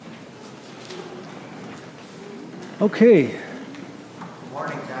Okay. Good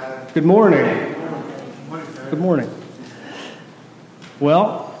morning, Chad. Good morning. Good morning.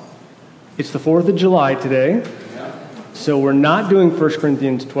 Well, it's the 4th of July today, so we're not doing 1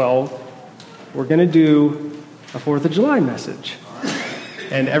 Corinthians 12. We're going to do a 4th of July message.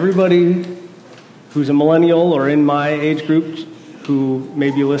 And everybody who's a millennial or in my age group who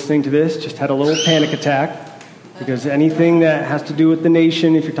may be listening to this just had a little panic attack, because anything that has to do with the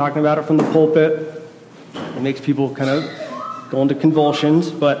nation, if you're talking about it from the pulpit, it makes people kind of go into convulsions.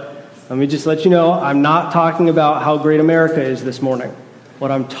 But let me just let you know, I'm not talking about how great America is this morning.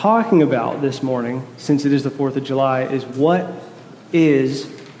 What I'm talking about this morning, since it is the 4th of July, is what is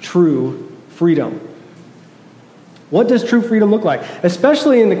true freedom. What does true freedom look like?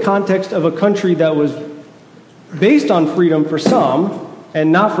 Especially in the context of a country that was based on freedom for some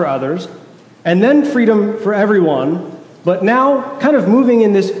and not for others, and then freedom for everyone, but now kind of moving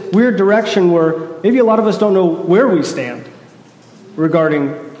in this weird direction where maybe a lot of us don't know where we stand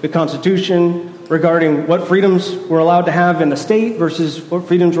regarding the Constitution, regarding what freedoms we're allowed to have in the state versus what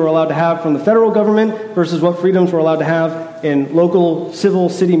freedoms we're allowed to have from the federal government versus what freedoms we're allowed to have in local civil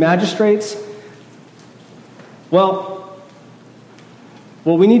city magistrates. Well,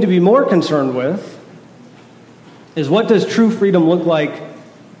 what we need to be more concerned with is, what does true freedom look like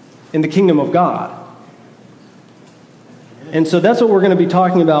in the kingdom of God? And so that's what we're going to be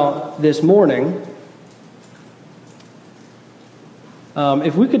talking about this morning.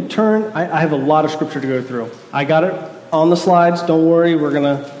 If we could turn, I have a lot of scripture to go through. I got it on the slides. Don't worry,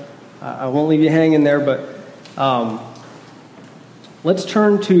 I won't leave you hanging there, but let's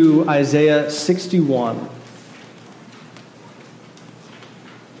turn to Isaiah 61.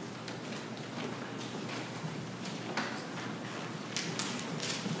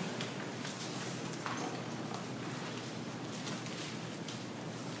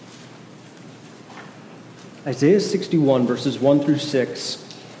 Isaiah 61, verses 1 through 6,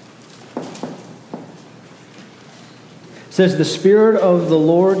 says, "The Spirit of the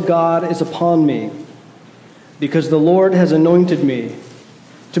Lord God is upon me, because the Lord has anointed me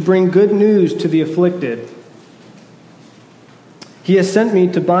to bring good news to the afflicted. He has sent me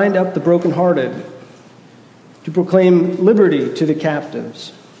to bind up the brokenhearted, to proclaim liberty to the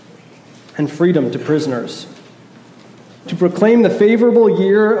captives and freedom to prisoners, to proclaim the favorable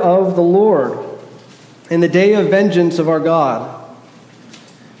year of the Lord, in the day of vengeance of our God,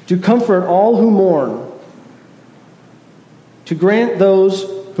 to comfort all who mourn, to grant those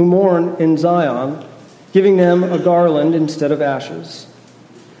who mourn in Zion, giving them a garland instead of ashes,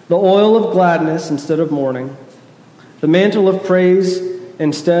 the oil of gladness instead of mourning, the mantle of praise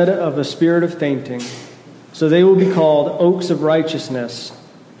instead of a spirit of fainting. So they will be called oaks of righteousness,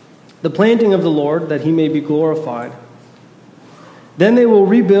 the planting of the Lord, that he may be glorified. Then they will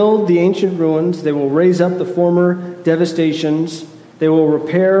rebuild the ancient ruins. They will raise up the former devastations. They will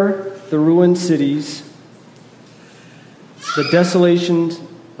repair the ruined cities, the desolations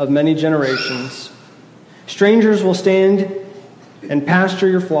of many generations. Strangers will stand and pasture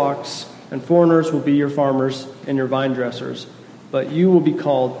your flocks, and foreigners will be your farmers and your vine dressers. But you will be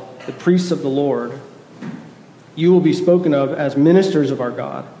called the priests of the Lord. You will be spoken of as ministers of our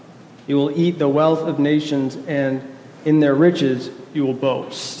God. You will eat the wealth of nations, and in their riches you will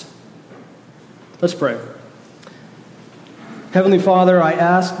boast." Let's pray. Heavenly Father, I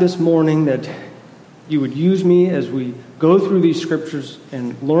ask this morning that you would use me as we go through these scriptures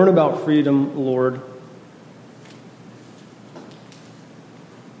and learn about freedom, Lord,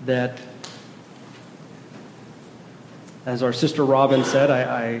 that, as our sister Robin said,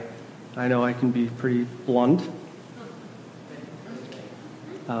 I know I can be pretty blunt,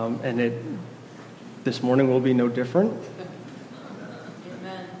 and this morning will be no different.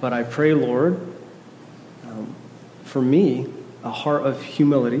 But I pray, Lord, for me, a heart of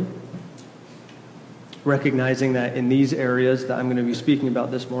humility, recognizing that in these areas that I'm going to be speaking about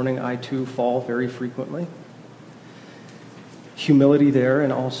this morning, I too fall very frequently. Humility there,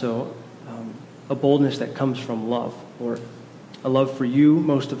 and also a boldness that comes from love, Lord. A love for you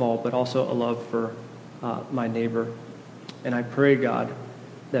most of all, but also a love for my neighbor. And I pray, God,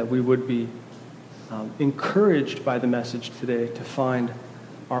 that we would be encouraged by the message today to find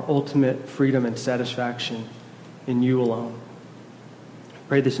our ultimate freedom and satisfaction in you alone. I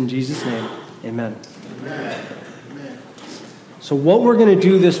pray this in Jesus' name. Amen. Amen. So what we're going to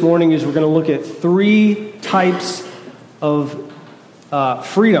do this morning is we're going to look at three types of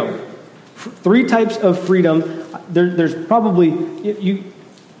freedom. Three types of freedom. There's probably,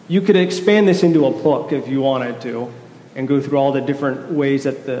 you could expand this into a book if you wanted to, and go through all the different ways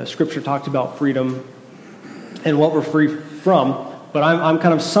that the scripture talked about freedom and what we're free from. But I'm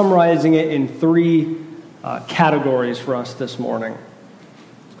kind of summarizing it in three categories for us this morning.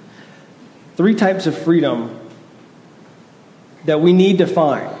 3 types of freedom that we need to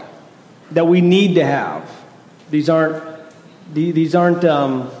find, that we need to have. These aren't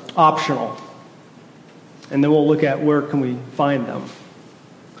optional. And then we'll look at where can we find them.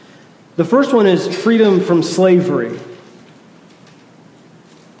 The first one is freedom from slavery.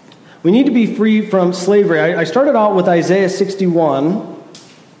 We need to be free from slavery. I started out with Isaiah 61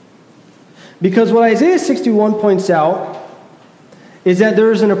 because what Isaiah 61 points out is that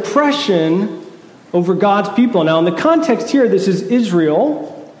there is an oppression over God's people. Now, in the context here, this is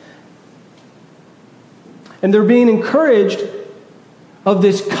Israel, and they're being encouraged of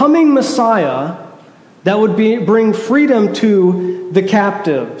this coming Messiah that would bring freedom to the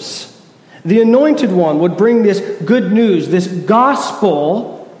captives. The Anointed One would bring this good news, this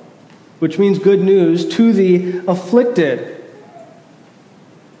gospel, which means good news, to the afflicted,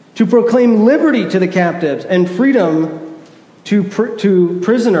 to proclaim liberty to the captives and freedom to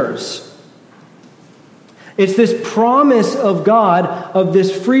prisoners. It's this promise of God of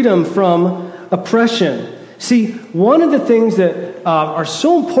this freedom from oppression. See, one of the things that are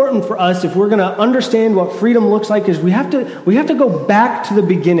so important for us if we're going to understand what freedom looks like is we have to go back to the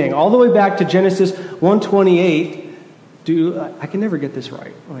beginning, all the way back to Genesis 1:28. I can never get this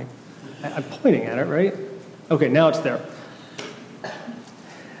right. I'm pointing at it, right? Okay, now it's there.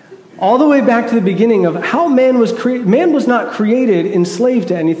 All the way back to the beginning of how man was created. Man was not created enslaved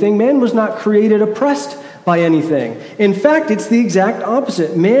to anything. Man was not created oppressed by anything. In fact, it's the exact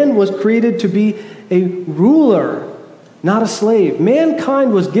opposite. Man was created to be a ruler, not a slave.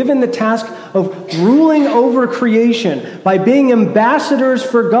 Mankind was given the task of ruling over creation by being ambassadors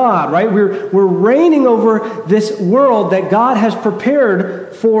for God, right? We're reigning over this world that God has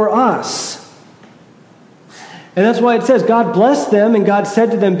prepared for us. And that's why it says, God blessed them, and God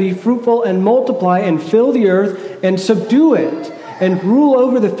said to them, be fruitful and multiply and fill the earth and subdue it, and rule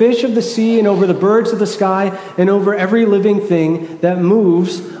over the fish of the sea and over the birds of the sky and over every living thing that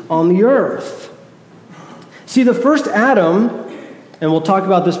moves on the earth. See, the first Adam, and we'll talk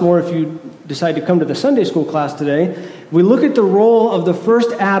about this more if you decide to come to the Sunday school class today, we look at the role of the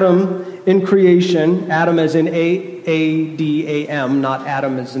first Adam in creation, Adam as in A-D-A-M, not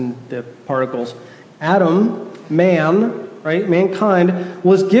atom as in the particles. Adam, man, right, mankind,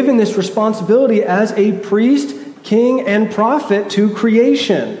 was given this responsibility as a priest, king, and prophet to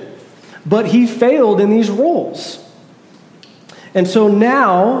creation. But he failed in these roles. And so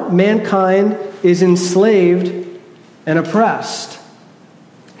now mankind is enslaved and oppressed.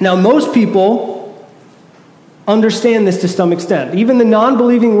 Now, most people understand this to some extent. Even the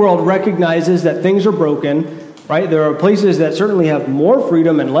non-believing world recognizes that things are broken, right? There are places that certainly have more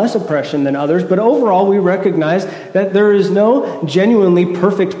freedom and less oppression than others, but overall we recognize that there is no genuinely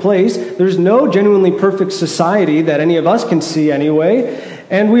perfect place. There's no genuinely perfect society that any of us can see anyway.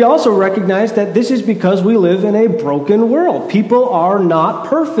 And we also recognize that this is because we live in a broken world. People are not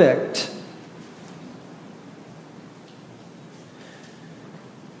perfect.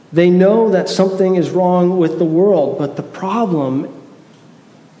 They know that something is wrong with the world, but the problem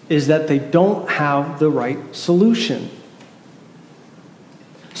is that they don't have the right solution.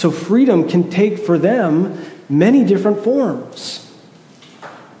 So freedom can take for them many different forms.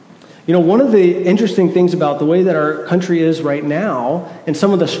 You know, one of the interesting things about the way that our country is right now and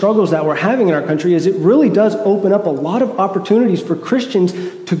some of the struggles that we're having in our country is it really does open up a lot of opportunities for Christians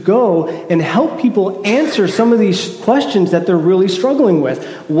to go and help people answer some of these questions that they're really struggling with.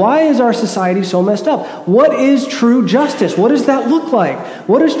 Why is our society so messed up? What is true justice? What does that look like?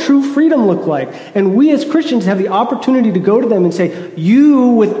 What does true freedom look like? And we as Christians have the opportunity to go to them and say, you,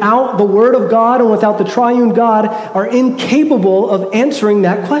 without the Word of God and without the triune God, are incapable of answering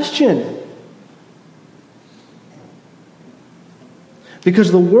that question.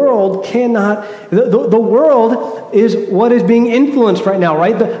 Because the world cannot, the world is what is being influenced right now,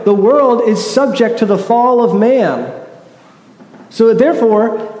 right? The world is subject to the fall of man. So it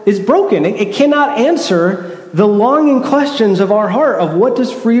therefore is broken. It cannot answer the longing questions of our heart of what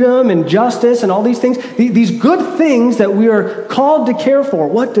does freedom and justice and all these things, these good things that we are called to care for,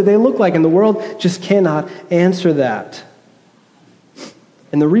 what do they look like? And the world just cannot answer that.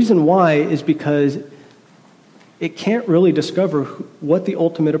 And the reason why is because it can't really discover what the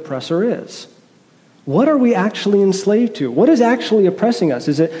ultimate oppressor is. What are we actually enslaved to? What is actually oppressing us?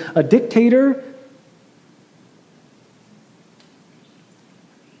 Is it a dictator?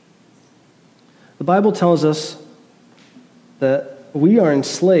 The Bible tells us that we are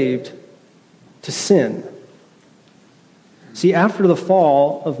enslaved to sin. See, after the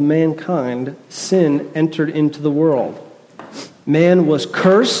fall of mankind, sin entered into the world. Man was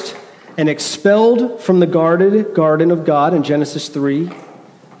cursed and expelled from the garden of God in Genesis 3.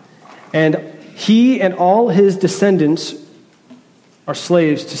 And he and all his descendants are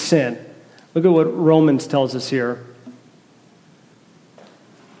slaves to sin. Look at what Romans tells us here.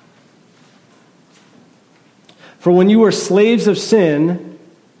 For when you were slaves of sin,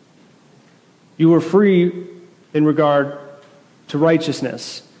 you were free in regard to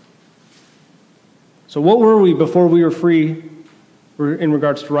righteousness. So what were we before we were free in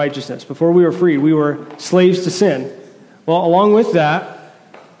regards to righteousness? Before we were free, we were slaves to sin. Well, along with that,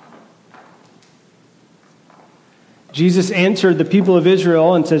 Jesus answered the people of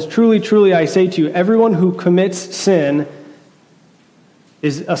Israel and says, "Truly, truly, I say to you, everyone who commits sin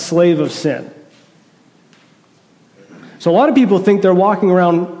is a slave of sin." So a lot of people think they're walking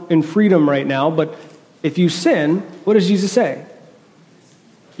around in freedom right now, but if you sin, what does Jesus say?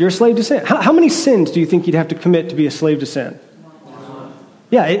 You're a slave to sin. How many sins do you think you'd have to commit to be a slave to sin?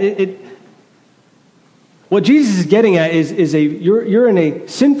 Yeah, what Jesus is getting at is you're in a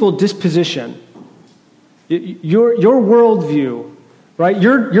sinful disposition. Your worldview, right?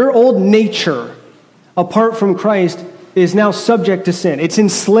 Your old nature, apart from Christ, is now subject to sin. It's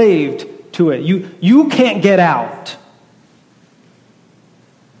enslaved to it. You can't get out.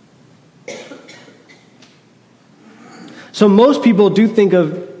 So most people do think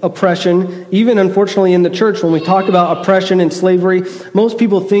of oppression, even unfortunately in the church, when we talk about oppression and slavery, most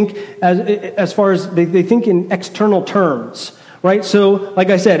people think as far as they think in external terms, right? So, like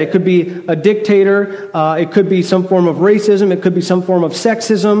I said, it could be a dictator, it could be some form of racism, it could be some form of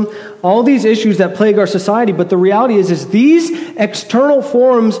sexism, all these issues that plague our society. But the reality is these external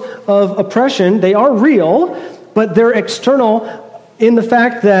forms of oppression, they are real, but they're external in the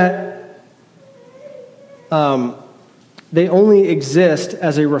fact that they only exist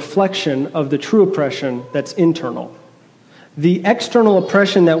as a reflection of the true oppression that's internal. The external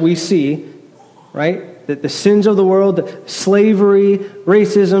oppression that we see, right, that the sins of the world, the slavery,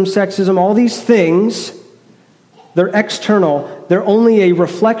 racism, sexism, all these things, they're external. They're only a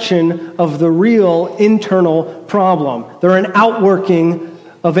reflection of the real internal problem. They're an outworking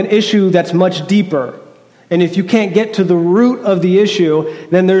of an issue that's much deeper. And if you can't get to the root of the issue,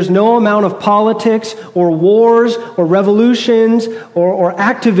 then there's no amount of politics or wars or revolutions or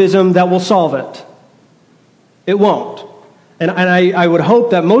activism that will solve it. It won't. And I would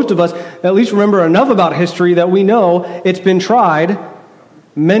hope that most of us at least remember enough about history that we know it's been tried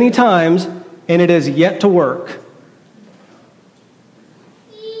many times and it has yet to work.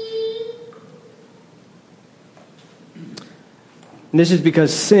 And this is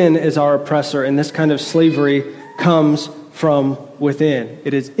because sin is our oppressor, and this kind of slavery comes from within.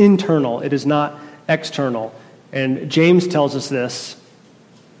 It is internal. It is not external. And James tells us this.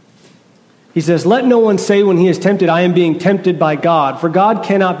 He says, "Let no one say when he is tempted, 'I am being tempted by God,' for God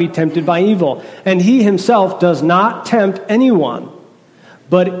cannot be tempted by evil, and he himself does not tempt anyone.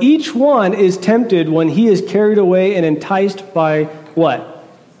 But each one is tempted when he is carried away and enticed by" what?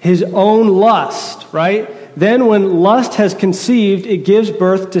 "His own lust," right? "Then when lust has conceived, it gives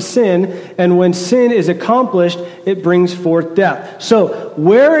birth to sin, and when sin is accomplished, it brings forth death." So,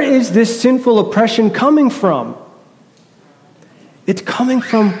 where is this sinful oppression coming from? It's coming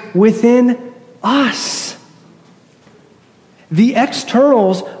from within us. The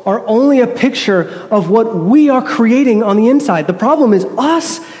externals are only a picture of what we are creating on the inside. The problem is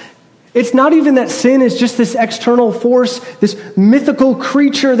us. It's not even that sin is just this external force, this mythical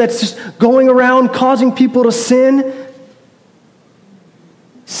creature that's just going around causing people to sin.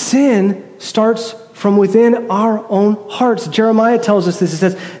 Sin starts from within our own hearts. Jeremiah tells us this. It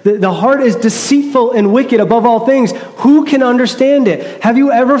says, the heart is deceitful and wicked above all things. Who can understand it? Have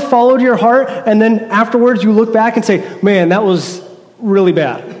you ever followed your heart and then afterwards you look back and say, "Man, that was really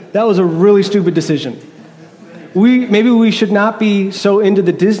bad. That was a really stupid decision"? Maybe we should not be so into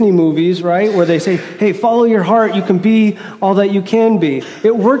the Disney movies, right? Where they say, "Hey, follow your heart. You can be all that you can be."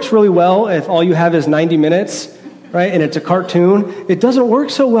 It works really well if all you have is 90 minutes, right? And it's a cartoon. It doesn't work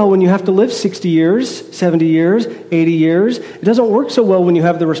so well when you have to live 60 years, 70 years, 80 years. It doesn't work so well when you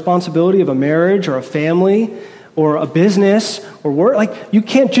have the responsibility of a marriage or a family or a business or work. Like, you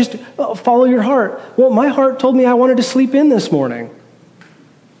can't just follow your heart. Well, my heart told me I wanted to sleep in this morning.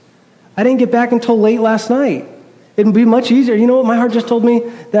 I didn't get back until late last night. It'd be much easier. You know what? My heart just told me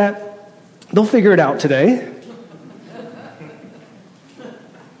that they'll figure it out today.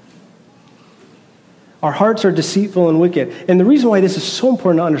 Our hearts are deceitful and wicked. And the reason why this is so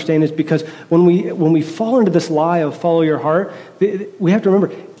important to understand is because when we fall into this lie of follow your heart, we have to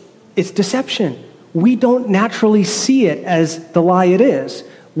remember, it's deception. We don't naturally see it as the lie it is.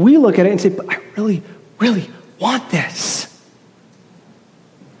 We look at it and say, "But I really, really want this.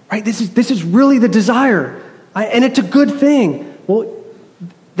 Right? This is really the desire. And it's a good thing. Well,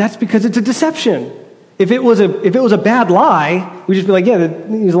 that's because it's a deception. If it was a bad lie, we'd just be like, yeah,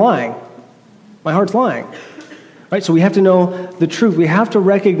 he's lying. My heart's lying. Right? So we have to know the truth. We have to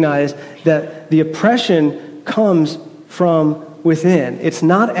recognize that the oppression comes from within. It's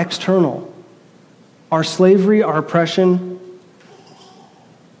not external. Our slavery, our oppression.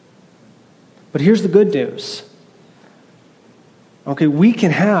 But here's the good news. Okay, we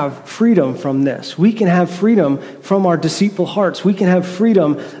can have freedom from this. We can have freedom from our deceitful hearts. We can have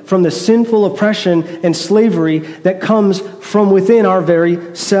freedom from the sinful oppression and slavery that comes from within our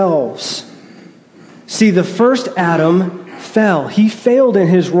very selves. See, the first Adam fell. He failed in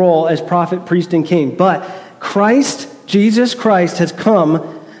his role as prophet, priest, and king. But Christ, Jesus Christ, has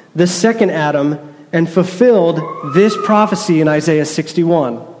come, the second Adam, and fulfilled this prophecy in Isaiah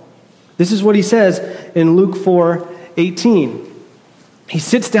 61. This is what he says in Luke 4:18. He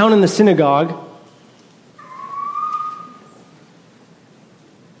sits down in the synagogue.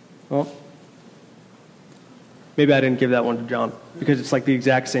 Well, maybe I didn't give that one to John because it's like the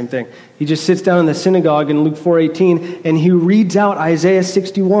exact same thing. He just sits down in the synagogue in Luke 4:18 and he reads out Isaiah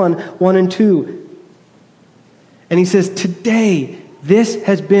 61, 1 and 2. And he says, today this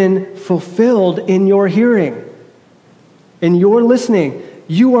has been fulfilled in your hearing, in your listening.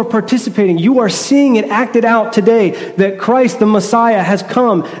 You are participating. You are seeing it acted out today that Christ, the Messiah, has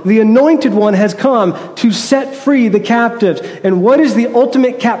come. The Anointed One has come to set free the captives. And what is the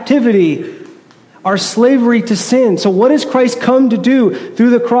ultimate captivity? Our slavery to sin. So what has Christ come to do through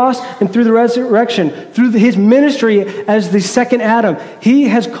the cross and through the resurrection, through his ministry as the second Adam? He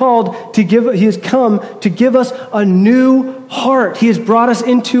has come to give us a new heart. He has brought us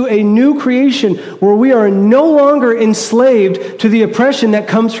into a new creation where we are no longer enslaved to the oppression that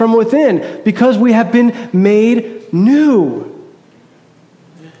comes from within because we have been made new.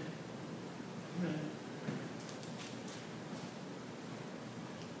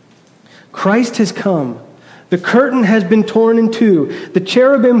 Christ has come. The curtain has been torn in two. The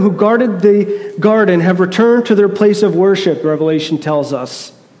cherubim who guarded the garden have returned to their place of worship, Revelation tells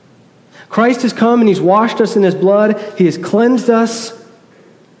us. Christ has come and he's washed us in his blood. He has cleansed us.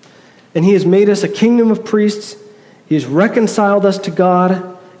 And he has made us a kingdom of priests. He has reconciled us to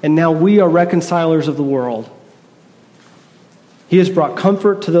God. And now we are reconcilers of the world. He has brought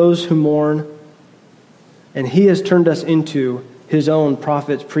comfort to those who mourn. And he has turned us into his own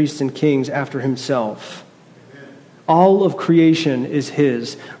prophets, priests, and kings after himself. Amen. All of creation is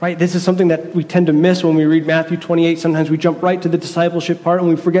his. Right? This is something that we tend to miss when we read Matthew 28. Sometimes we jump right to the discipleship part and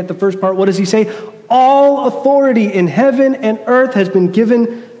we forget the first part. What does he say? All authority in heaven and earth has been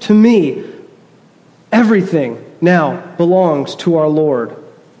given to me. Everything now belongs to our Lord.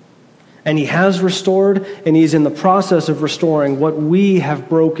 And he has restored, and he's in the process of restoring what we have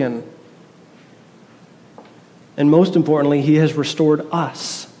broken. And most importantly, he has restored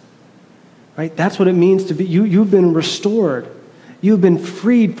us. Right? That's what it means to be. You've been restored. You've been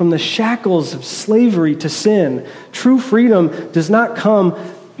freed from the shackles of slavery to sin. True freedom does not come,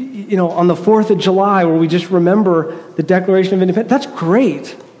 on the 4th of July where we just remember the Declaration of Independence. That's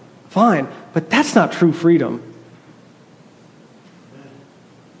great. Fine. But that's not true freedom.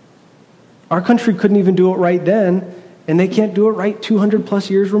 Our country couldn't even do it right then, and they can't do it right 200 plus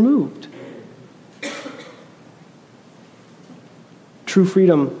years removed. True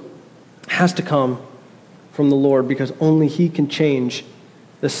freedom has to come from the Lord because only he can change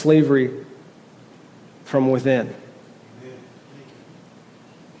the slavery from within.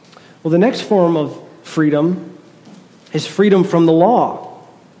 Well, the next form of freedom is freedom from the law.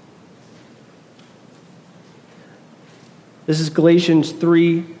 This is Galatians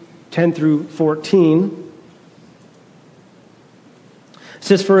 3:10 through 14. It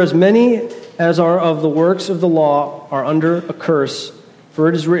says, "For as many as are of the works of the law are under a curse, for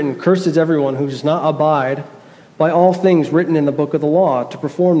it is written, 'Cursed is everyone who does not abide by all things written in the book of the law to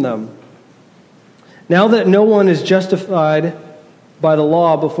perform them.' Now that no one is justified by the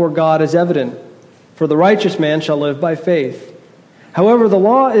law before God is evident, for the righteous man shall live by faith. However, the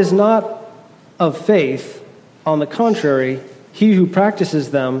law is not of faith. On the contrary, he who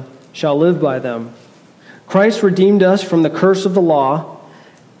practices them shall live by them. Christ redeemed us from the curse of the law,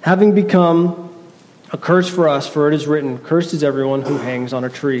 having become a curse for us, for it is written, 'Cursed is everyone who hangs on a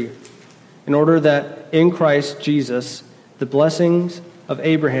tree,' in order that in Christ Jesus the blessings of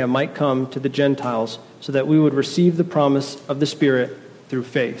Abraham might come to the Gentiles, so that we would receive the promise of the Spirit through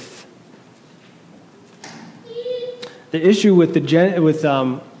faith." The issue with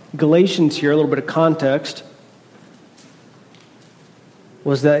Galatians here, a little bit of context,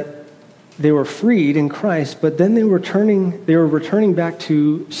 was that they were freed in Christ, but then they were returning back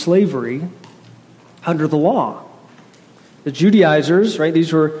to slavery under the law. The Judaizers, right?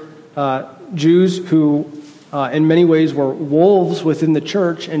 These were Jews who, in many ways, were wolves within the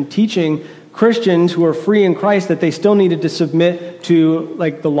church and teaching Christians who are free in Christ that they still needed to submit to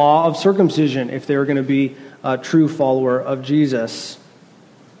like the law of circumcision if they were going to be a true follower of Jesus.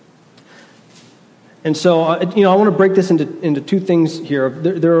 And so, I want to break this into two things here.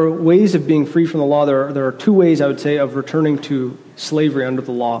 There are ways of being free from the law. There are two ways, I would say, of returning to slavery under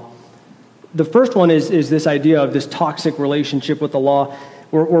the law. The first one is this idea of this toxic relationship with the law,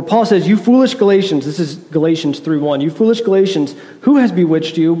 where Paul says, "You foolish Galatians," this is Galatians 3:1, "You foolish Galatians, who has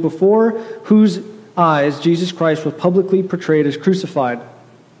bewitched you, before whose eyes Jesus Christ was publicly portrayed as crucified?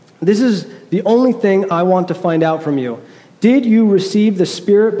 This is the only thing I want to find out from you. Did you receive the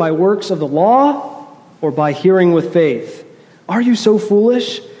Spirit by works of the law or by hearing with faith? Are you so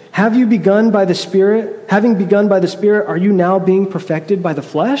foolish? Have you begun by the Spirit? Having begun by the Spirit, are you now being perfected by the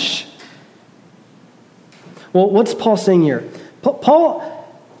flesh?" Well, what's Paul saying here? Paul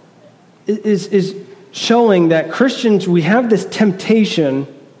is showing that Christians, we have this temptation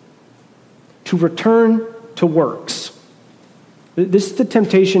to return to works. This is the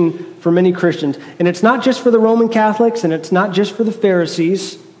temptation for many Christians. And it's not just for the Roman Catholics, and it's not just for the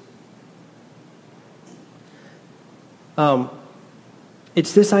Pharisees.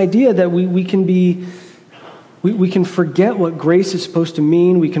 It's this idea that we can forget what grace is supposed to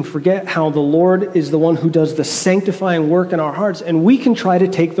mean. We can forget how the Lord is the one who does the sanctifying work in our hearts, and we can try to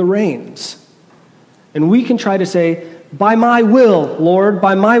take the reins. And we can try to say, by my will, Lord,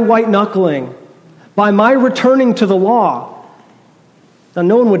 by my white knuckling, by my returning to the law. Now,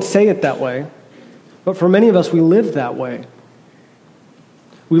 no one would say it that way, but for many of us, we live that way.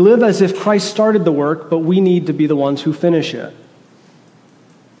 We live as if Christ started the work, but we need to be the ones who finish it.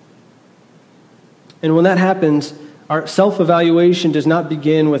 And when that happens, our self-evaluation does not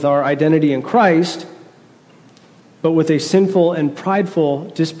begin with our identity in Christ, but with a sinful and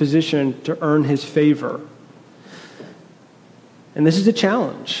prideful disposition to earn his favor. And this is a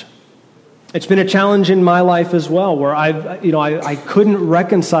challenge. It's been a challenge in my life as well, where I couldn't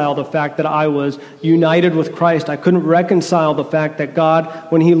reconcile the fact that I was united with Christ. I couldn't reconcile the fact that God,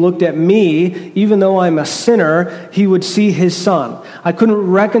 when he looked at me, even though I'm a sinner, he would see his son. I couldn't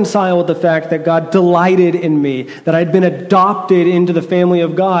reconcile with the fact that God delighted in me, that I'd been adopted into the family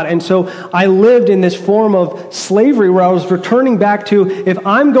of God. And so I lived in this form of slavery where I was returning back to, if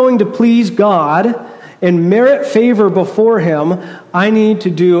I'm going to please God and merit favor before him, I need to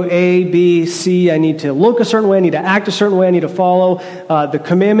do A, B, C. I need to look a certain way. I need to act a certain way. I need to follow the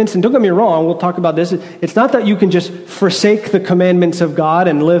commandments. And don't get me wrong, we'll talk about this. It's not that you can just forsake the commandments of God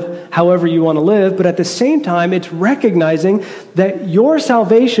and live however you want to live, but at the same time, it's recognizing that your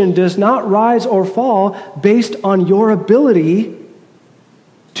salvation does not rise or fall based on your ability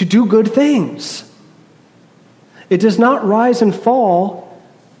to do good things. It does not rise and fall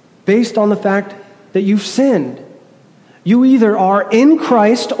based on the fact that you've sinned. You either are in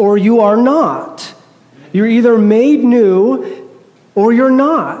Christ or you are not. You're either made new or you're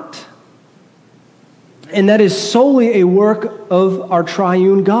not. And that is solely a work of our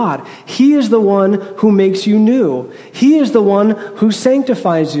triune God. He is the one who makes you new. He is the one who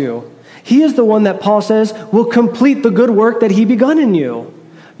sanctifies you. He is the one that Paul says will complete the good work that he begun in you.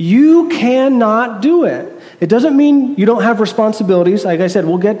 You cannot do it. It doesn't mean you don't have responsibilities. Like I said,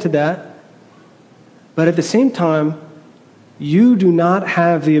 we'll get to that. But at the same time, you do not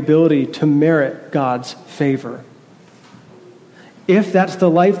have the ability to merit God's favor. If that's the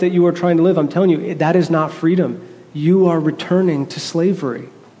life that you are trying to live, I'm telling you, that is not freedom. You are returning to slavery.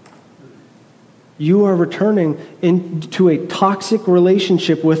 You are returning into a toxic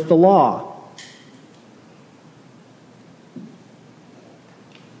relationship with the law.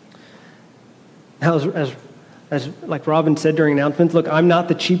 Now, as like Robin said during announcements, look, I'm not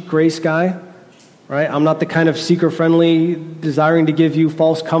the cheap grace guy. Right? I'm not the kind of seeker-friendly, desiring to give you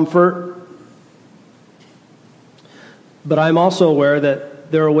false comfort. But I'm also aware that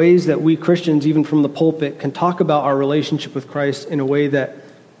there are ways that we Christians, even from the pulpit, can talk about our relationship with Christ in a way that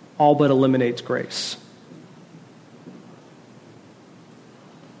all but eliminates grace.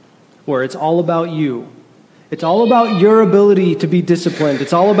 Where it's all about you. It's all about your ability to be disciplined.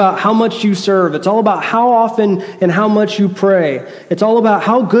 It's all about how much you serve. It's all about how often and how much you pray. It's all about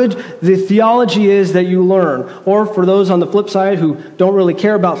how good the theology is that you learn. Or for those on the flip side who don't really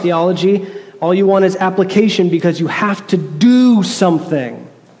care about theology, all you want is application because you have to do something.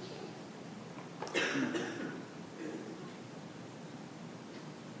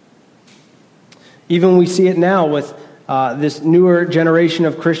 Even we see it now with this newer generation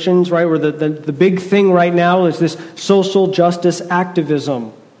of Christians, right, where the big thing right now is this social justice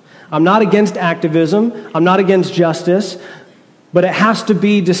activism. I'm not against activism. I'm not against justice. But it has to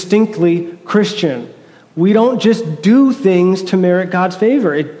be distinctly Christian. We don't just do things to merit God's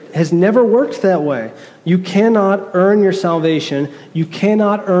favor. It has never worked that way. You cannot earn your salvation. You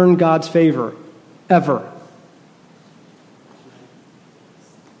cannot earn God's favor, ever.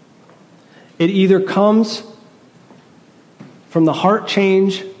 It either comes from the heart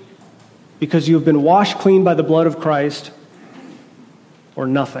change because you have been washed clean by the blood of Christ, or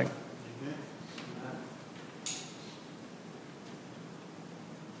nothing.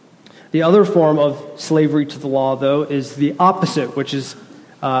 The other form of slavery to the law, though, is the opposite, which is,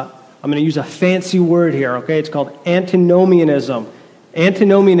 I'm going to use a fancy word here, okay? It's called antinomianism.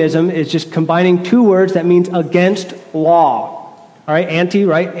 Antinomianism is just combining two words that means against law. All right, anti,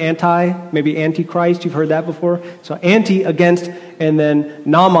 right? Anti, maybe antichrist, you've heard that before. So anti, against, and then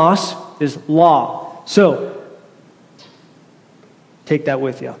nomos is law. So, take that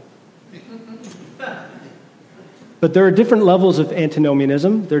with you. But there are different levels of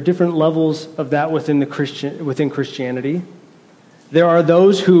antinomianism. There are different levels of that within Christianity. There are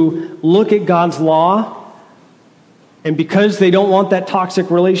those who look at God's law, and because they don't want that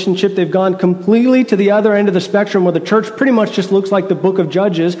toxic relationship, they've gone completely to the other end of the spectrum where the church pretty much just looks like the book of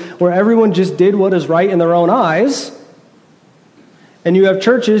Judges, where everyone just did what is right in their own eyes. And you have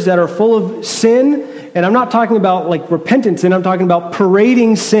churches that are full of sin, and I'm not talking about like repentant sin, I'm talking about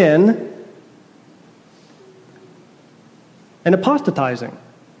parading sin and apostatizing.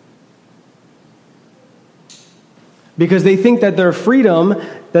 Because they think that their freedom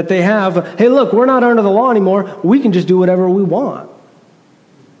that they have, hey, look, we're not under the law anymore. We can just do whatever we want.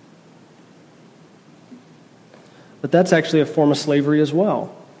 But that's actually a form of slavery as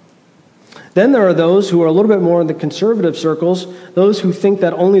well. Then there are those who are a little bit more in the conservative circles, those who think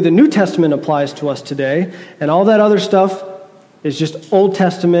that only the New Testament applies to us today, and all that other stuff is just Old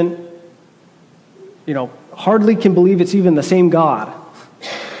Testament, hardly can believe it's even the same God.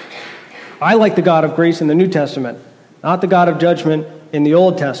 I like the God of grace in the New Testament, not the God of judgment in the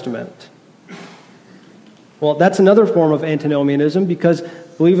Old Testament. Well, that's another form of antinomianism because,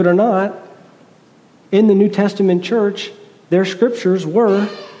 believe it or not, in the New Testament church, their scriptures were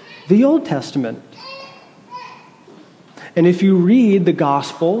the Old Testament. And if you read the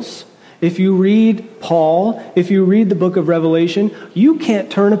Gospels, if you read Paul, if you read the book of Revelation, you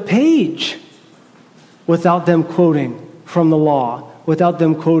can't turn a page without them quoting from the law, without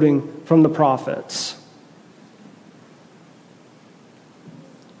them quoting from the prophets.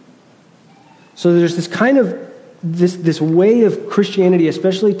 So there's this kind of this way of Christianity,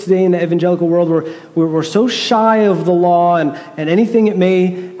 especially today in the evangelical world, where we're so shy of the law and anything it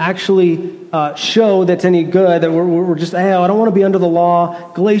may actually show that's any good, that we're just, hey, I don't want to be under the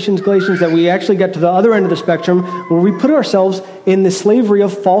law, Galatians, that we actually get to the other end of the spectrum where we put ourselves in the slavery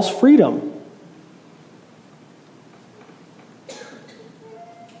of false freedom.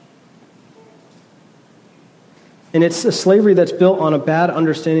 And it's a slavery that's built on a bad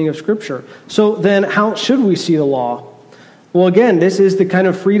understanding of Scripture. So then how should we see the law? Well, again, this is the kind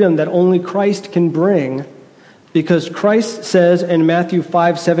of freedom that only Christ can bring, because Christ says in Matthew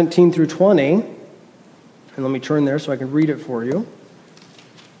 5:17 through 20, and let me turn there so I can read it for you.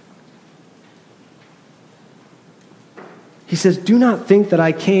 He says, "Do not think that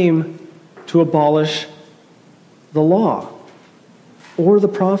I came to abolish the law or the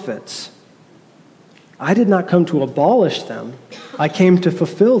prophets. I did not come to abolish them. I came to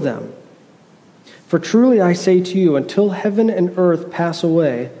fulfill them. For truly I say to you, until heaven and earth pass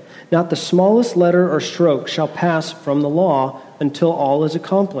away, not the smallest letter or stroke shall pass from the law until all is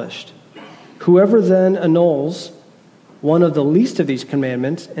accomplished. Whoever then annuls one of the least of these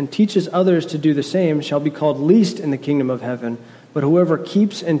commandments and teaches others to do the same shall be called least in the kingdom of heaven. But whoever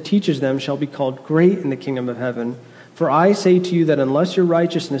keeps and teaches them shall be called great in the kingdom of heaven. For I say to you that unless your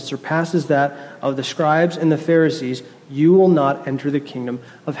righteousness surpasses that of the scribes and the Pharisees, you will not enter the kingdom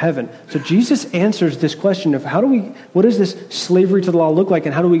of heaven." So Jesus answers this question of what does this slavery to the law look like,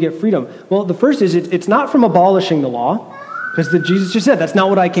 and how do we get freedom? Well, the first is it's not from abolishing the law, because Jesus just said that's not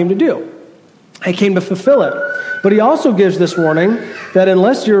what I came to do. I came to fulfill it. But he also gives this warning that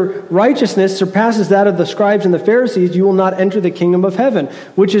unless your righteousness surpasses that of the scribes and the Pharisees, you will not enter the kingdom of heaven,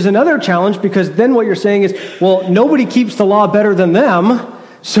 which is another challenge, because then what you're saying is, well, nobody keeps the law better than them.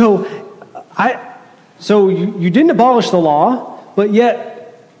 So you didn't abolish the law, but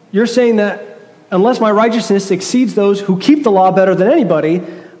yet you're saying that unless my righteousness exceeds those who keep the law better than anybody,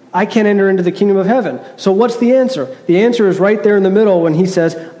 I can't enter into the kingdom of heaven. So what's the answer? The answer is right there in the middle when he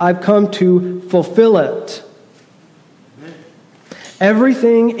says, I've come to fulfill it.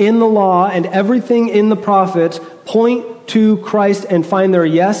 Everything in the law and everything in the prophets point to Christ and find their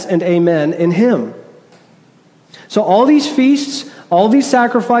yes and amen in him. So all these feasts, all these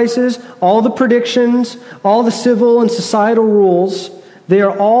sacrifices, all the predictions, all the civil and societal rules, they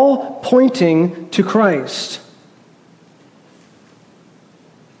are all pointing to Christ.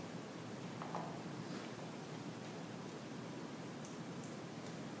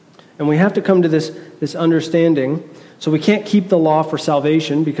 And we have to come to this understanding. So we can't keep the law for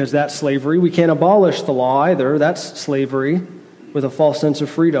salvation because that's slavery. We can't abolish the law either. That's slavery with a false sense of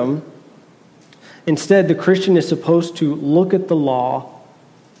freedom. Instead, the Christian is supposed to look at the law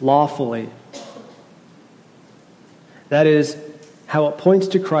lawfully. That is how it points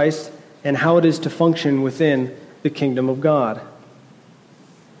to Christ and how it is to function within the kingdom of God.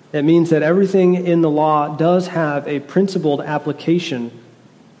 It means that everything in the law does have a principled application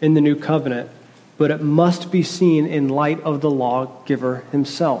in the new covenant, but it must be seen in light of the lawgiver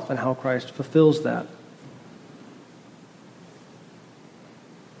himself and how Christ fulfills that.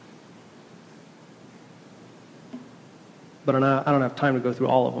 But I don't have time to go through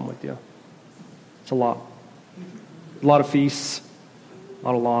all of them with you. It's a lot. A lot of feasts, a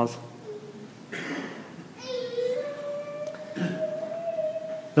lot of laws.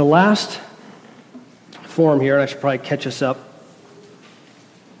 The last form here, and I should probably catch us up.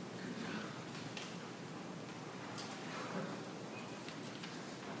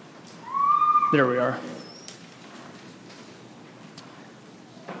 There we are.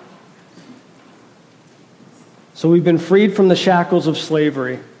 So we've been freed from the shackles of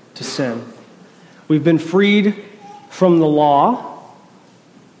slavery to sin. We've been freed from the law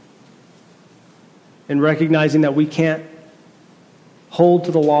and recognizing that we can't hold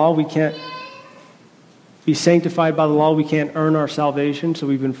to the law. We can't be sanctified by the law. We can't earn our salvation. So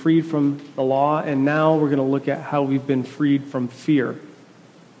we've been freed from the law. And now we're going to look at how we've been freed from fear.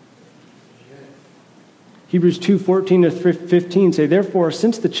 Hebrews 2:14-15 say, "Therefore,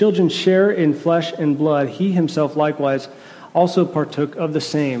 since the children share in flesh and blood, he himself likewise also partook of the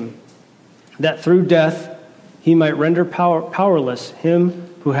same, that through death he might render powerless him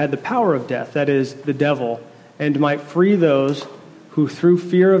who had the power of death, that is, the devil, and might free those who through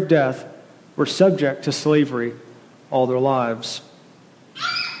fear of death were subject to slavery all their lives."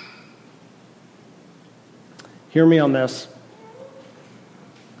 Hear me on this.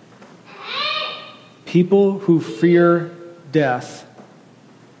 People who fear death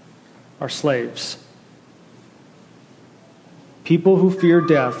are slaves. People who fear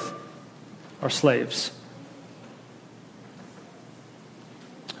death are slaves.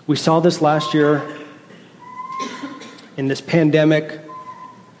 We saw this last year in this pandemic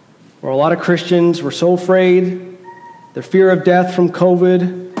where a lot of Christians were so afraid, their fear of death from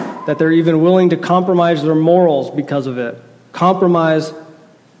COVID, that they're even willing to compromise their morals because of it. Compromise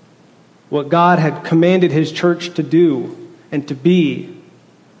what God had commanded his church to do and to be.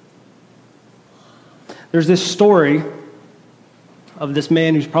 There's this story of this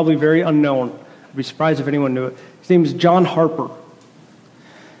man who's probably very unknown. I'd be surprised if anyone knew it. His name is John Harper.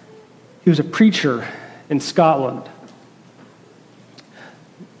 He was a preacher in Scotland.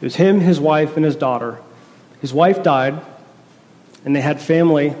 It was him, his wife, and his daughter. His wife died, and they had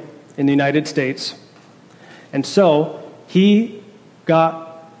family in the United States. And so he got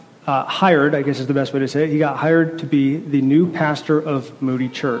hired, I guess is the best way to say it. He got hired to be the new pastor of Moody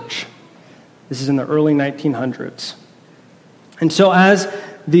Church. This is in the early 1900s. And so as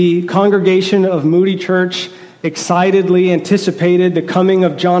the congregation of Moody Church excitedly anticipated the coming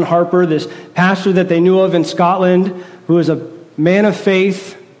of John Harper, this pastor that they knew of in Scotland, who was a man of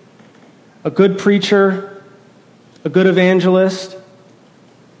faith, a good preacher, a good evangelist,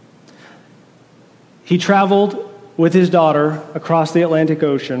 he traveled with his daughter across the Atlantic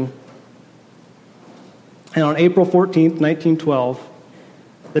Ocean. And on April 14th, 1912,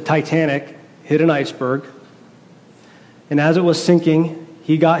 the Titanic hit an iceberg. And as it was sinking,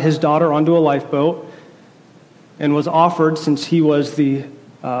 he got his daughter onto a lifeboat and was offered, since he was the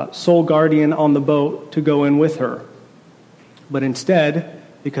sole guardian on the boat, to go in with her. But instead,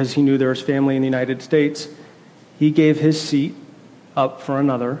 because he knew there was family in the United States, he gave his seat up for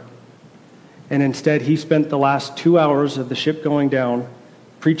another. And instead, he spent the last 2 hours of the ship going down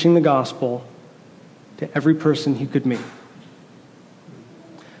preaching the gospel to every person he could meet.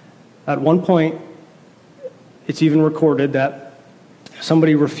 At one point, it's even recorded that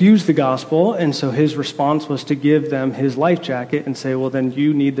somebody refused the gospel, and so his response was to give them his life jacket and say, "Well, then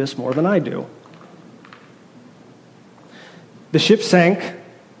you need this more than I do." The ship sank,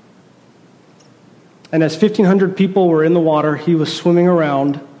 and as 1,500 people were in the water, he was swimming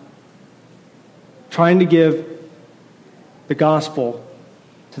around trying to give the gospel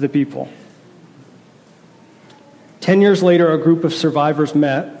to the people. 10 years later, a group of survivors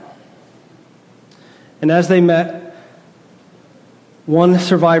met. And as they met, one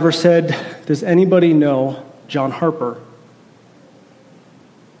survivor said, "Does anybody know John Harper?"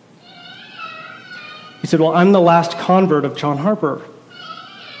 He said, "Well, I'm the last convert of John Harper."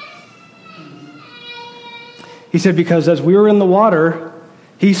 He said, "Because as we were in the water,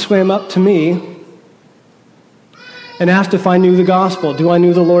 he swam up to me and asked if I knew the gospel. Do I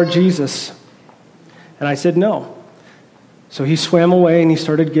know the Lord Jesus?" And I said, "No." So he swam away and he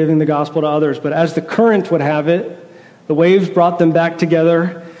started giving the gospel to others. But as the current would have it, the waves brought them back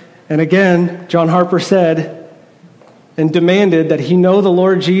together. And again, John Harper said and demanded that he know the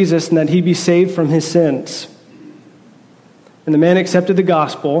Lord Jesus and that he be saved from his sins. And the man accepted the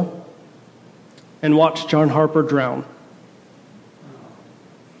gospel and watched John Harper drown.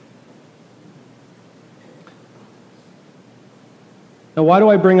 Now, why do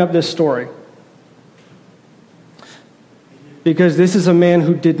I bring up this story? Because this is a man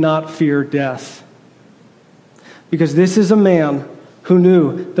who did not fear death. Because this is a man who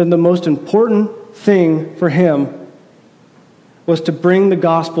knew that the most important thing for him was to bring the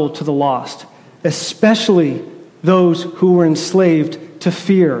gospel to the lost, especially those who were enslaved to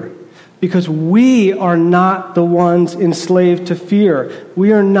fear. Because we are not the ones enslaved to fear.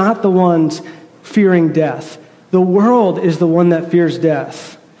 We are not the ones fearing death. The world is the one that fears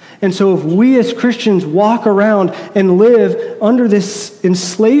death. And so if we as Christians walk around and live under this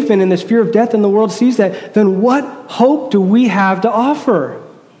enslavement and this fear of death and the world sees that, then what hope do we have to offer?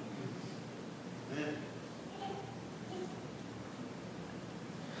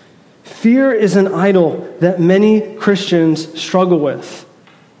 Fear is an idol that many Christians struggle with.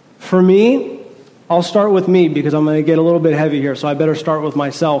 For me, I'll start with me because I'm going to get a little bit heavy here, so I better start with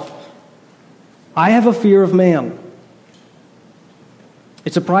myself. I have a fear of man.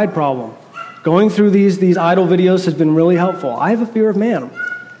 It's a pride problem. Going through these idol videos has been really helpful. I have a fear of man.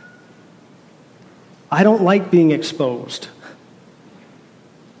 I don't like being exposed.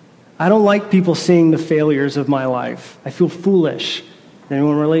 I don't like people seeing the failures of my life. I feel foolish.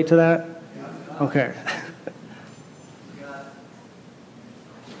 Anyone relate to that? Okay.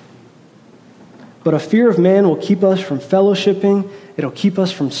 But a fear of man will keep us from fellowshipping. It'll keep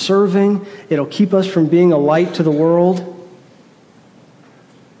us from serving. It'll keep us from being a light to the world.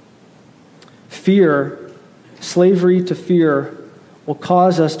 Fear, slavery to fear, will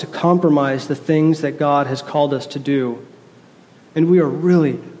cause us to compromise the things that God has called us to do. And we are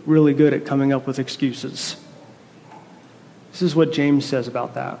really, really good at coming up with excuses. This is what James says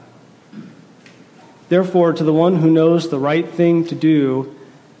about that. Therefore, to the one who knows the right thing to do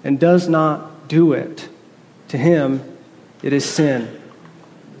and does not do it, to him it is sin.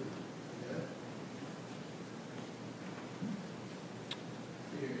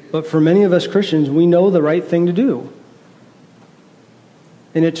 But for many of us Christians, we know the right thing to do.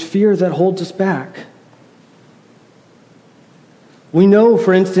 And it's fear that holds us back. We know,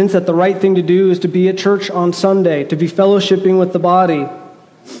 for instance, that the right thing to do is to be at church on Sunday, to be fellowshipping with the body,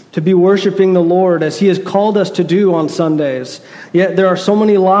 to be worshiping the Lord as He has called us to do on Sundays. Yet there are so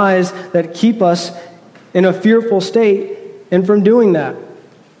many lies that keep us in a fearful state and from doing that.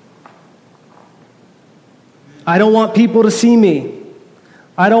 I don't want people to see me.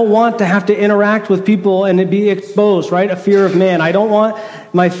 I don't want to have to interact with people and to be exposed, right? A fear of man. I don't want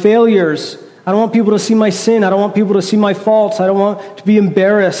my failures. I don't want people to see my sin. I don't want people to see my faults. I don't want to be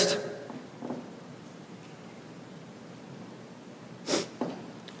embarrassed.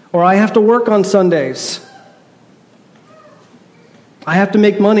 Or I have to work on Sundays. I have to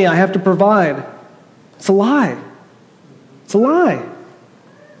make money. I have to provide. It's a lie. It's a lie.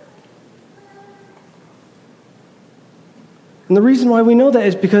 And the reason why we know that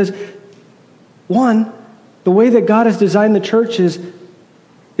is because, one, the way that God has designed the church is,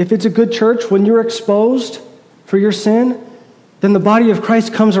 if it's a good church, when you're exposed for your sin, then the body of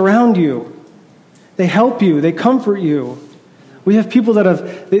Christ comes around you. They help you. They comfort you. We have people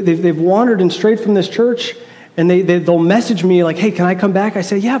that they've wandered and strayed from this church, and they'll message me like, "Hey, can I come back?" I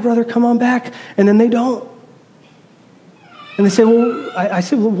say, "Yeah, brother, come on back." And then they don't. And they say, "Well," I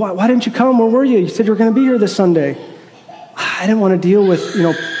said, "Well, why didn't you come? Where were you? You said you were going to be here this Sunday." I didn't want to deal with,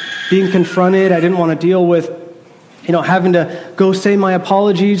 being confronted. I didn't want to deal with, having to go say my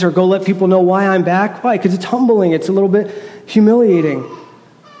apologies or go let people know why I'm back. Why? Because it's humbling. It's a little bit humiliating.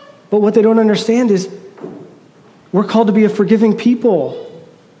 But what they don't understand is we're called to be a forgiving people.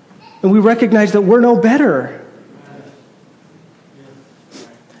 And we recognize that we're no better.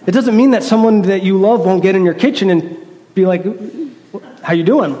 It doesn't mean that someone that you love won't get in your kitchen and be like, "How you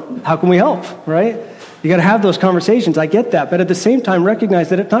doing? How can we help?" Right? You got to have those conversations. I get that. But at the same time, recognize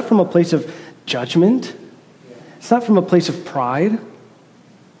that it's not from a place of judgment. It's not from a place of pride.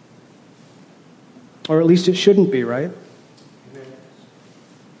 Or at least it shouldn't be, right?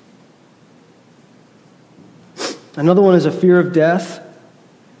 Another one is a fear of death.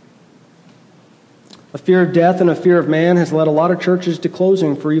 A fear of death and a fear of man has led a lot of churches to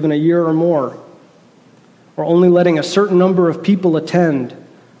closing for even a year or more, or only letting a certain number of people attend,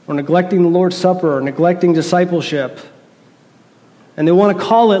 or neglecting the Lord's Supper, or neglecting discipleship. And they want to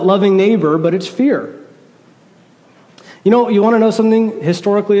call it loving neighbor, but it's fear. You know, you want to know something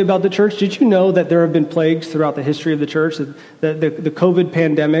historically about the church? Did you know that there have been plagues throughout the history of the church? That the COVID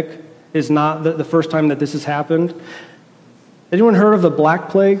pandemic is not the first time that this has happened? Anyone heard of the Black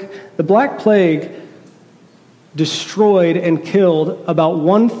Plague? The Black Plague destroyed and killed about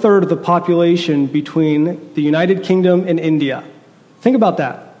 1/3 of the population between the United Kingdom and India. Think about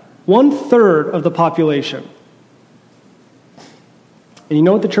that. 1/3 of the population. And you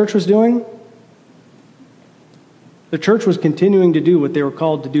know what the church was doing? The church was continuing to do what they were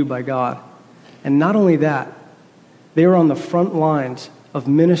called to do by God. And not only that, they were on the front lines of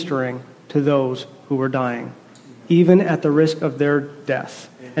ministering to those who were dying, even at the risk of their death.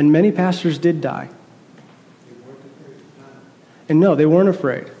 And many pastors did die. And no, they weren't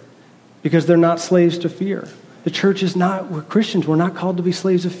afraid, because they're not slaves to fear. The church is not, we're Christians, we're not called to be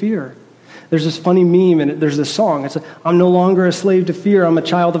slaves of fear. There's this funny meme, and there's this song. It's, I'm no longer a slave to fear, I'm a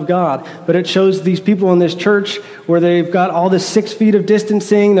child of God. But it shows these people in this church where they've got all this 6 feet of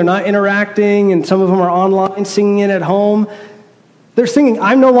distancing, they're not interacting, and some of them are online singing it at home. They're singing,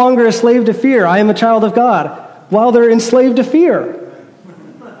 I'm no longer a slave to fear, I am a child of God, while they're enslaved to fear.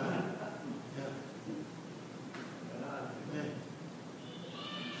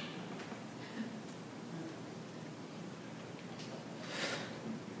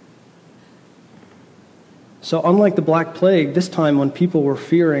 So unlike the Black Plague, this time when people were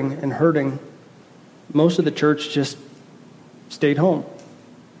fearing and hurting, most of the church just stayed home.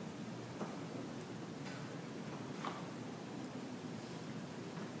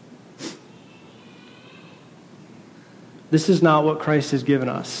 This is not what Christ has given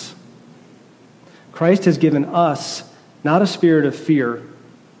us. Christ has given us not a spirit of fear,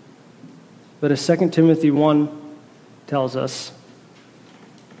 but as 2 Timothy 1 tells us,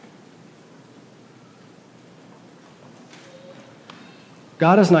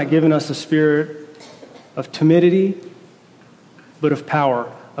 God has not given us a spirit of timidity, but of power.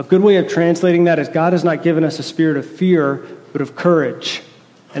 A good way of translating that is God has not given us a spirit of fear, but of courage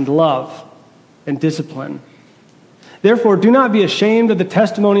and love and discipline. Therefore, do not be ashamed of the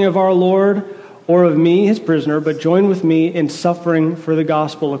testimony of our Lord or of me, his prisoner, but join with me in suffering for the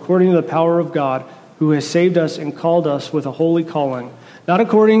gospel according to the power of God, who has saved us and called us with a holy calling, not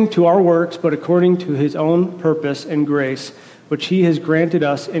according to our works, but according to his own purpose and grace, which he has granted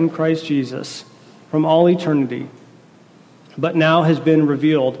us in Christ Jesus from all eternity, but now has been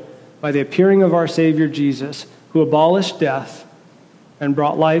revealed by the appearing of our Savior Jesus, who abolished death and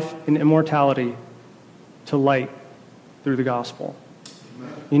brought life and immortality to light through the gospel.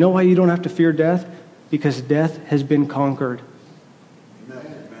 Amen. You know why you don't have to fear death? Because death has been conquered.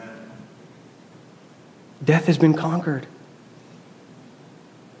 Amen. Death has been conquered.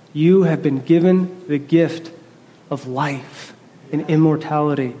 You have been given the gift of life and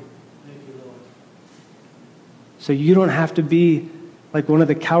immortality. So you don't have to be like one of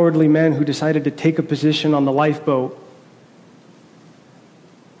the cowardly men who decided to take a position on the lifeboat.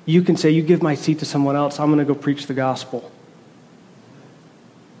 You can say, you give my seat to someone else, I'm going to go preach the gospel.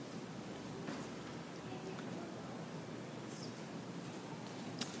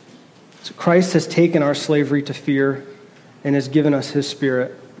 So Christ has taken our slavery to fear and has given us his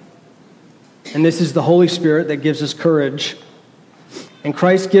Spirit. And this is the Holy Spirit that gives us courage. And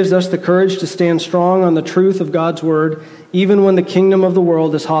Christ gives us the courage to stand strong on the truth of God's word, even when the kingdom of the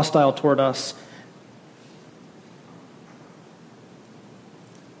world is hostile toward us.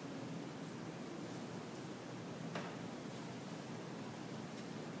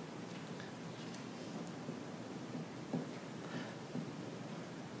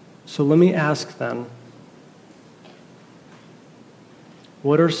 So let me ask then,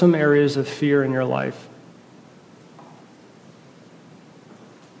 what are some areas of fear in your life?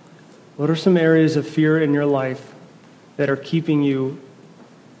 What are some areas of fear in your life that are keeping you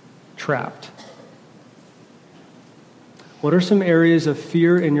trapped? What are some areas of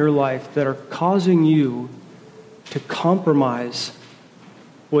fear in your life that are causing you to compromise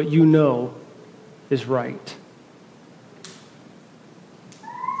what you know is right?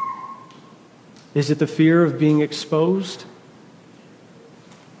 Is it the fear of being exposed?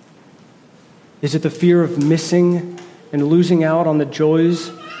 Is it the fear of missing and losing out on the joys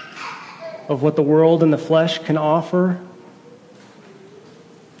of what the world and the flesh can offer?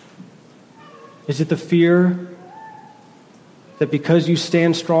 Is it the fear that because you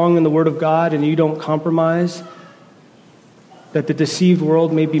stand strong in the Word of God and you don't compromise, that the deceived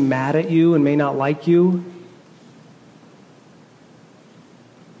world may be mad at you and may not like you?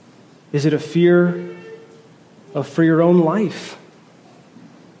 Is it a fear for your own life?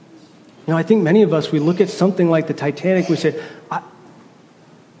 I think many of us, we look at something like the Titanic, we say,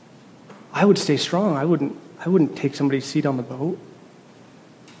 I would stay strong. I wouldn't take somebody's seat on the boat.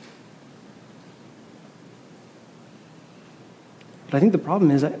 But I think the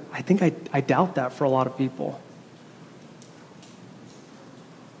problem is, I doubt that for a lot of people.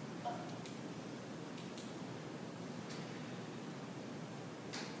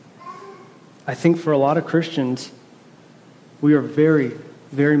 I think for a lot of Christians, we are very,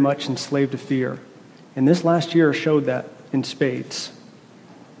 very much enslaved to fear. And this last year showed that in spades.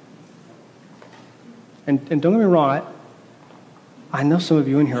 And don't get me wrong, I know some of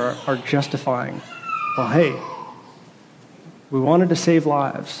you in here are justifying, well, hey, we wanted to save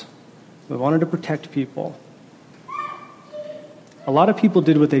lives. We wanted to protect people. A lot of people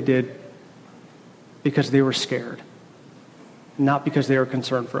did what they did because they were scared, not because they were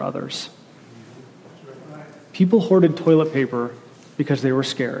concerned for others. People hoarded toilet paper because they were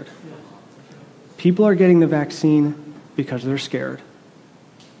scared. People are getting the vaccine because they're scared.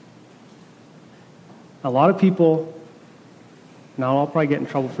 A lot of people, now I'll probably get in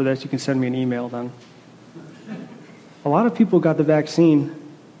trouble for this, you can send me an email then. A lot of people got the vaccine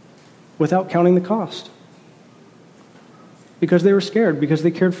without counting the cost. Because they were scared, because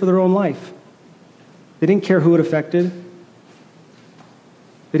they cared for their own life. They didn't care who it affected.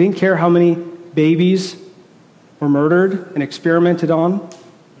 They didn't care how many babies were murdered and experimented on.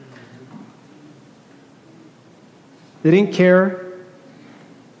 They didn't care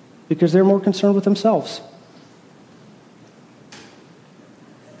because they're more concerned with themselves.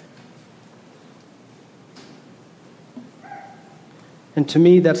 And to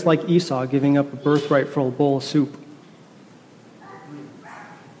me, that's like Esau giving up a birthright for a bowl of soup.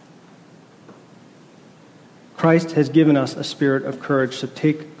 Christ has given us a spirit of courage, so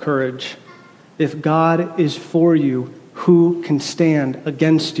take courage. If God is for you, who can stand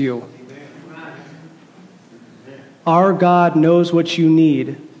against you? Our God knows what you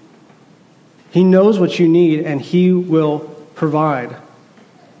need. He knows what you need, and He will provide.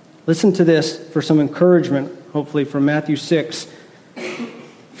 Listen to this for some encouragement, hopefully, from Matthew 6.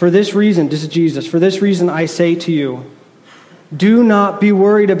 For this reason, this is Jesus, for this reason I say to you, do not be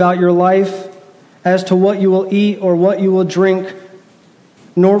worried about your life as to what you will eat or what you will drink,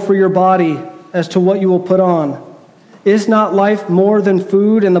 nor for your body as to what you will put on. Is not life more than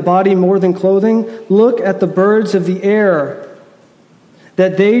food and the body more than clothing? Look at the birds of the air,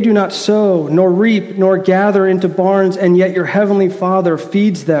 that they do not sow, nor reap, nor gather into barns, and yet your heavenly Father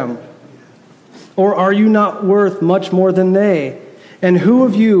feeds them. Or are you not worth much more than they? And who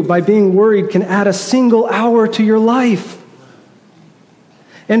of you, by being worried, can add a single hour to your life?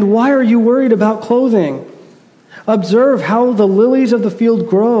 And why are you worried about clothing? Observe how the lilies of the field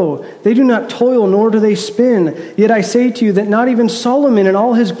grow. They do not toil, nor do they spin. Yet I say to you that not even Solomon in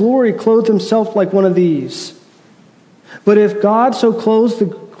all his glory clothed himself like one of these. But if God so clothes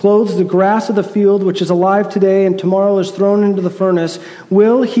the grass of the field, which is alive today and tomorrow is thrown into the furnace,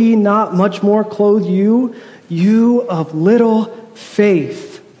 will He not much more clothe you, you of little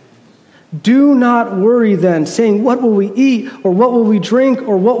faith? Do not worry then, saying, what will we eat, or what will we drink,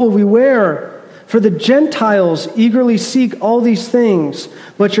 or what will we wear? For the Gentiles eagerly seek all these things,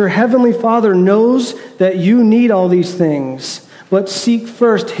 but your heavenly Father knows that you need all these things. But seek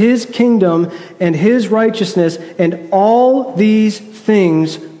first His kingdom and His righteousness, and all these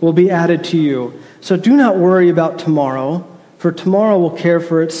things will be added to you. So do not worry about tomorrow, for tomorrow will care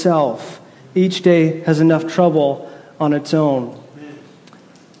for itself. Each day has enough trouble on its own.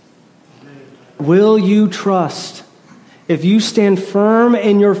 Will you trust? If you stand firm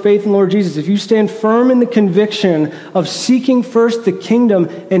in your faith in Lord Jesus, if you stand firm in the conviction of seeking first the kingdom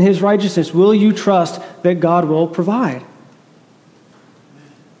and His righteousness, will you trust that God will provide?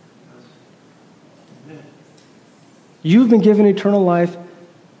 You've been given eternal life.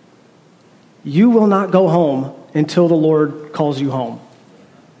 You will not go home until the Lord calls you home.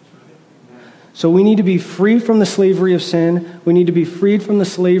 So we need to be free from the slavery of sin. We need to be freed from the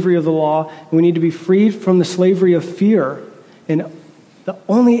slavery of the law. And we need to be freed from the slavery of fear. And the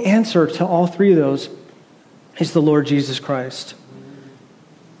only answer to all three of those is the Lord Jesus Christ.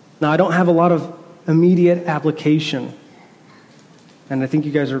 Now, I don't have a lot of immediate application. And I think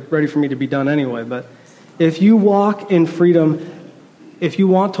you guys are ready for me to be done anyway, but if you walk in freedom, if you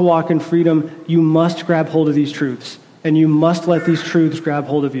want to walk in freedom, you must grab hold of these truths, and you must let these truths grab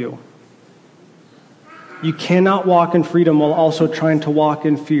hold of you. You cannot walk in freedom while also trying to walk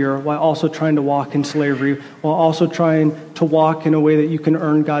in fear, while also trying to walk in slavery, while also trying to walk in a way that you can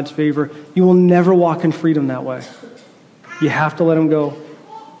earn God's favor. You will never walk in freedom that way. You have to let them go,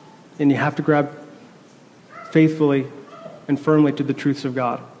 and you have to grab faithfully and firmly to the truths of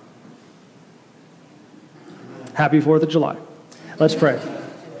God. Happy 4th of July. Let's pray.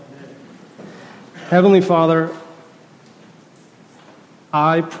 Heavenly Father,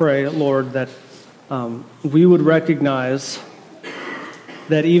 I pray, Lord, that we would recognize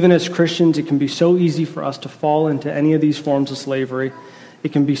that even as Christians, it can be so easy for us to fall into any of these forms of slavery.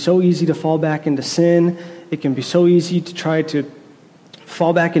 It can be so easy to fall back into sin. It can be so easy to try to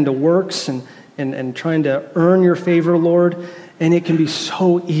fall back into works and trying to earn your favor, Lord. And it can be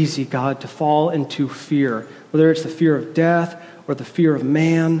so easy, God, to fall into fear, whether it's the fear of death or the fear of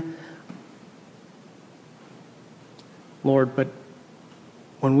man. Lord, but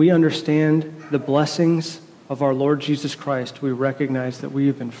when we understand the blessings of our Lord Jesus Christ, we recognize that we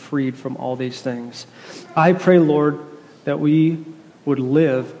have been freed from all these things. I pray, Lord, that we would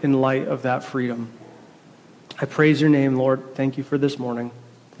live in light of that freedom. I praise your name, Lord. Thank you for this morning.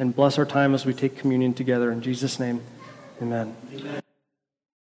 And bless our time as we take communion together. In Jesus' name, amen.